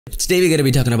Today we're going to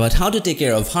be talking about how to take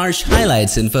care of harsh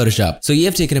highlights in Photoshop. So you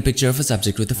have taken a picture of a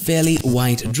subject with a fairly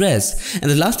white dress,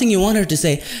 and the last thing you want her to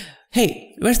say,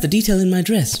 "Hey, where's the detail in my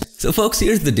dress?" So folks,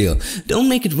 here's the deal. Don't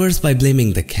make it worse by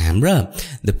blaming the camera,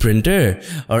 the printer,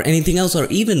 or anything else, or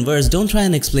even worse, don't try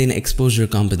and explain exposure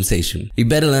compensation. You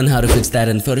better learn how to fix that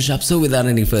in Photoshop, so without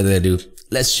any further ado,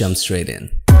 let's jump straight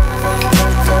in.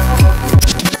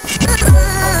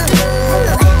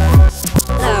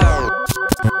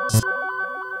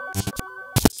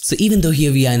 So even though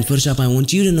here we are in Photoshop, I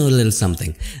want you to know a little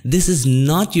something. This is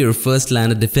not your first line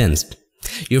of defense.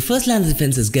 Your first line of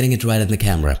defense is getting it right in the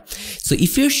camera. So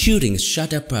if you're shooting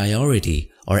shutter priority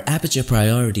or aperture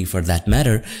priority for that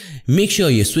matter, make sure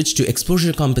you switch to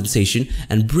exposure compensation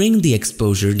and bring the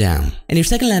exposure down. And your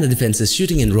second line of defense is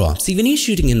shooting in RAW. See, when you're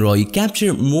shooting in RAW, you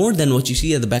capture more than what you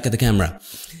see at the back of the camera.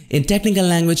 In technical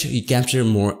language, you capture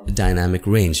more dynamic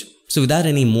range. So without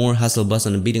any more hustle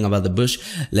bustle and beating about the bush,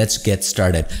 let's get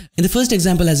started. In the first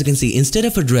example, as you can see, instead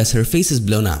of her dress, her face is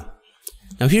blown out.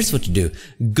 Now here's what to do.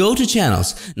 Go to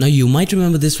channels. Now you might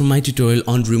remember this from my tutorial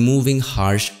on removing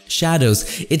harsh shadows.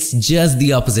 It's just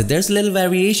the opposite. There's a little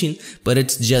variation, but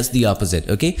it's just the opposite,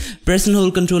 okay? Press and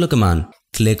hold controller command.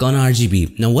 Click on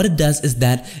RGB. Now what it does is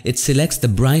that it selects the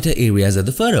brighter areas of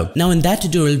the photo. Now in that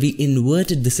tutorial we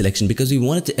inverted the selection because we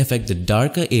wanted to affect the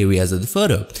darker areas of the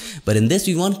photo. But in this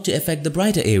we want to affect the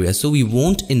brighter areas, so we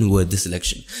won't invert the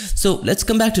selection. So let's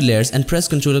come back to layers and press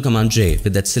controller command J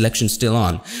with that selection still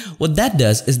on. What that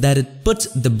does is that it puts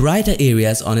the brighter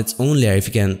areas on its own layer. If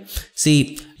you can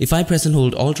see, if I press and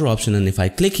hold Alt option and if I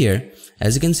click here,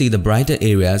 as you can see, the brighter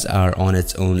areas are on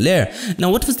its own layer.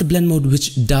 Now what was the blend mode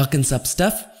which darkens up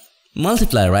stuff?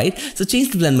 Multiply, right? So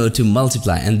change the blend mode to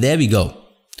multiply and there we go.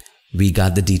 We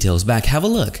got the details back. Have a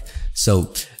look.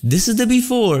 So this is the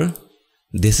before,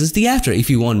 this is the after.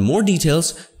 If you want more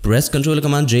details, press controller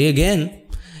command J again.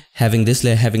 Having this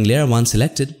layer, having layer 1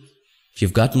 selected,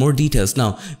 you've got more details.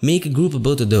 Now make a group of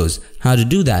both of those. How to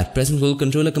do that? Press and hold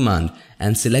controller command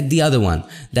and select the other one.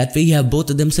 That way you have both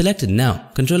of them selected. Now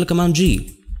controller command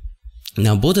G.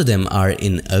 Now both of them are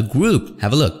in a group.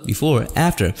 Have a look. Before,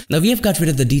 after. Now we have got rid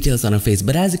of the details on her face,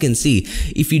 but as you can see,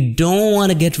 if you don't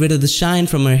want to get rid of the shine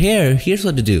from her hair, here's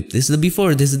what to do. This is the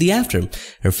before, this is the after.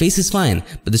 Her face is fine,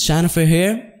 but the shine of her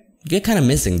hair, you're kind of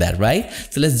missing that, right?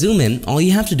 So let's zoom in. All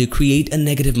you have to do, create a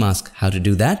negative mask. How to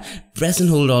do that? Press and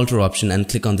hold Alt option and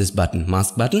click on this button,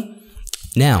 mask button.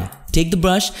 Now, take the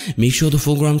brush, make sure the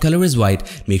foreground color is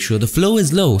white, make sure the flow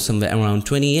is low, somewhere around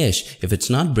 20-ish. If it's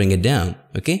not, bring it down,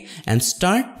 okay? And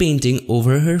start painting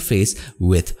over her face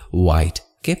with white,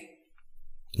 okay?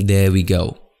 There we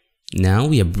go. Now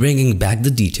we are bringing back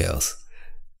the details.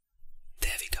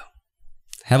 There we go.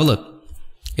 Have a look.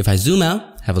 If I zoom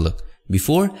out, have a look.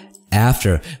 Before,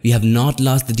 after, we have not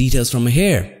lost the details from her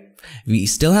hair. We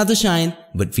still have the shine,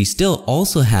 but we still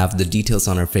also have the details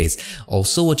on her face.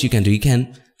 Also what you can do, you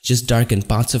can just darken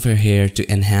parts of her hair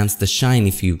to enhance the shine,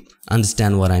 if you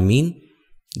understand what I mean.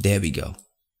 There we go.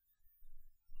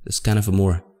 It's kind of a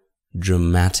more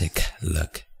dramatic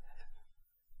look.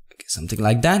 Okay, something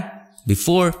like that.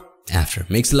 Before, after.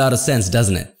 Makes a lot of sense,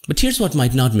 doesn't it? But here's what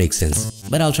might not make sense,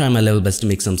 but I'll try my level best to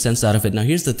make some sense out of it. Now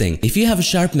here's the thing. If you have a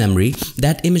sharp memory,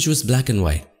 that image was black and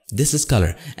white. This is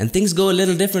color, and things go a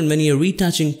little different when you're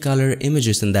retouching color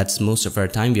images, and that's most of our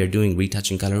time we are doing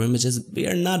retouching color images. We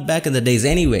are not back in the days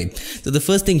anyway. So the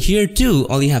first thing here too,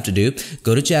 all you have to do,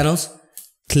 go to channels,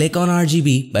 click on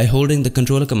RGB by holding the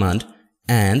controller command,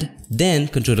 and then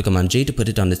controller command J to put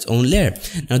it on its own layer.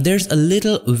 Now there's a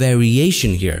little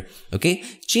variation here, okay?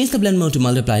 Change the blend mode to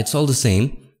multiply, it's all the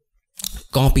same.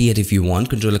 Copy it if you want,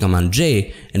 controller command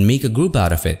J, and make a group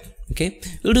out of it, okay?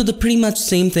 We'll do the pretty much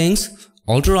same things.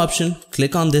 Alt option,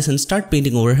 click on this and start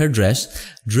painting over her dress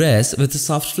with a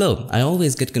soft flow. I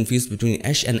always get confused between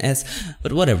S and S,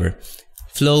 but whatever.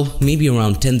 Flow maybe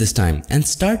around 10 this time, and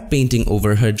start painting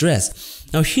over her dress.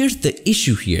 Now here's the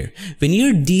issue here. When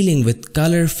you're dealing with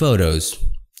color photos,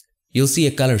 you'll see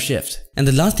a color shift. And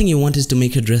the last thing you want is to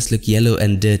make her dress look yellow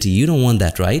and dirty. You don't want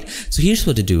that, right? So here's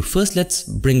what to do. First, let's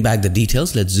bring back the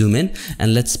details. Let's zoom in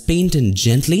and let's paint in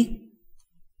gently.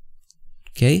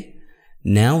 Okay.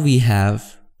 Now we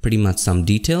have pretty much some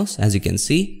details, as you can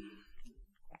see.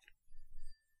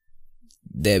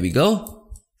 There we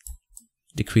go.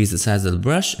 Decrease the size of the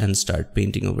brush and start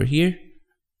painting over here.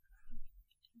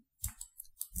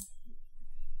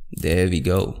 There we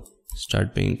go.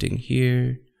 Start painting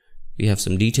here. We have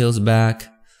some details back.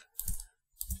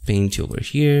 Paint over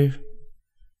here.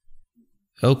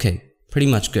 Okay. Pretty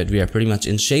much good. We are pretty much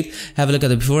in shape. Have a look at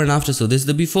the before and after. So this is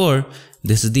the before,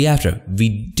 this is the after.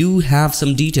 We do have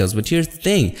some details, but here's the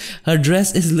thing. Her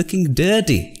dress is looking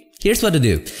dirty. Here's what to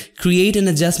do. Create an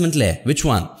adjustment layer. Which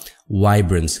one?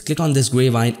 Vibrance. Click on this gray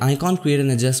white icon, create an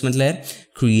adjustment layer,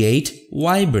 create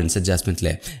vibrance adjustment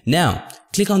layer. Now,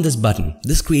 click on this button.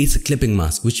 This creates a clipping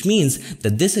mask, which means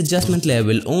that this adjustment layer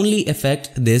will only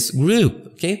affect this group.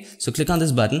 Okay, so click on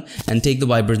this button and take the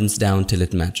vibrance down till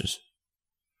it matches.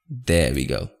 There we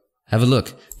go. Have a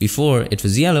look. Before it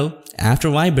was yellow, after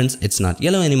vibrance it's not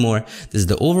yellow anymore. This is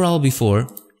the overall before,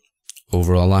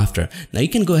 overall after. Now you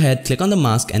can go ahead, click on the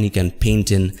mask, and you can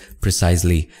paint in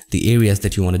precisely the areas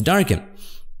that you want to darken.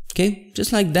 Okay,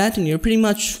 just like that, and you're pretty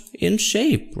much in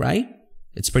shape, right?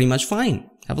 It's pretty much fine.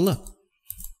 Have a look.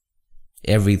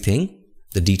 Everything,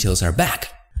 the details are back.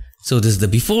 So this is the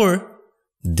before,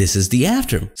 this is the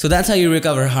after. So that's how you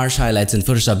recover harsh highlights in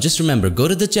Photoshop. Just remember, go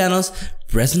to the channels,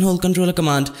 press and hold Controller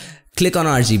Command, click on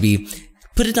RGB,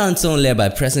 put it on its own layer by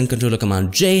pressing Controller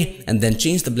Command J, and then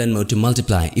change the blend mode to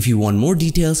multiply. If you want more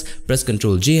details, press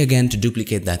Control J again to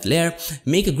duplicate that layer,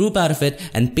 make a group out of it,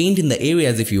 and paint in the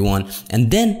areas if you want. And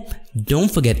then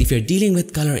don't forget, if you're dealing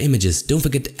with color images, don't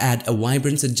forget to add a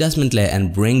vibrance adjustment layer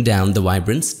and bring down the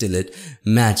vibrance till it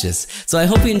matches. So I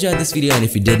hope you enjoyed this video, and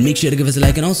if you did, make sure to give us a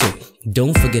like, and also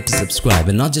don't forget to subscribe,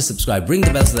 and not just subscribe, ring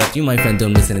the bell so that you, my friend,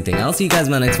 don't miss anything. I'll see you guys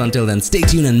in my next one. Till then, stay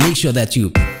tuned and make sure that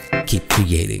you keep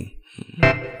creating.